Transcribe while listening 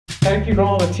Thank you to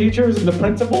all the teachers and the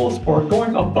principals for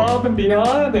going above and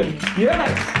beyond. And yes,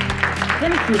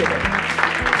 thank you.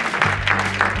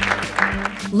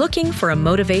 Looking for a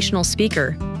motivational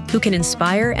speaker who can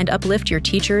inspire and uplift your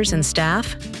teachers and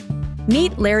staff?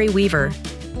 Meet Larry Weaver,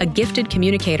 a gifted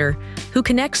communicator who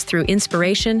connects through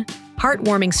inspiration,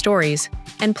 heartwarming stories,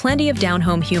 and plenty of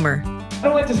down-home humor. I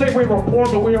don't like to say we were poor,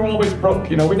 but we were always broke.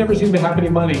 You know, we never seemed to have any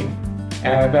money.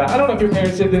 And I don't know if your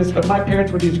parents did this, but my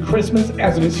parents would use Christmas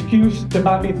as an excuse to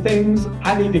buy me things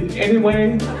I needed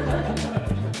anyway.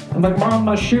 I'm like, Mom,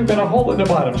 my shoe got a hole in the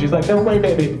bottom. She's like, no way,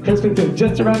 baby. Christmas is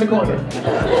just around the corner.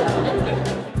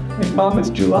 Like, Mom, it's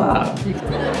July.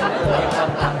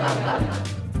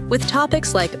 With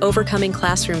topics like overcoming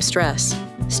classroom stress,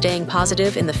 staying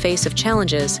positive in the face of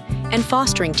challenges, and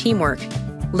fostering teamwork,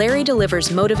 Larry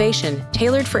delivers motivation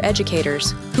tailored for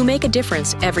educators who make a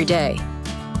difference every day.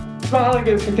 Smiling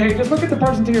is contagious. Look at the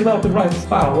person to your left and right and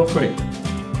smile real quick.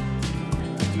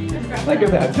 Look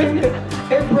at that.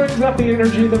 It brings up the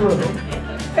energy in the room.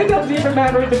 It doesn't even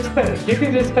matter if it's fake. You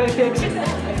can just fake it.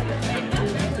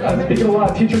 Speaking of a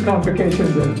lot of teacher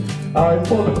convocations, and I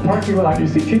pulled up the parking lot, you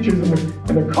see teachers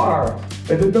in the car.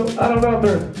 I don't know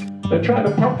if they're trying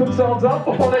to pump themselves up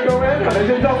before they go in, or they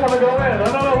just don't want to go in. I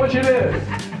don't know which it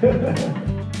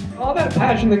is. All that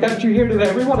passion that got you here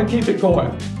today, we want to keep it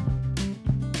going.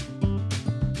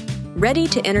 Ready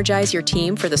to energize your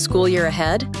team for the school year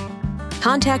ahead?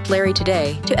 Contact Larry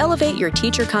today to elevate your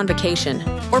teacher convocation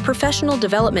or professional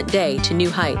development day to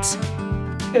new heights.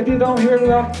 If you don't hear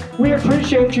enough, we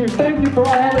appreciate you. Thank you for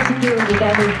all that you do,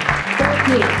 everybody. Thank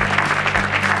you.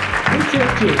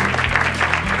 Appreciate you.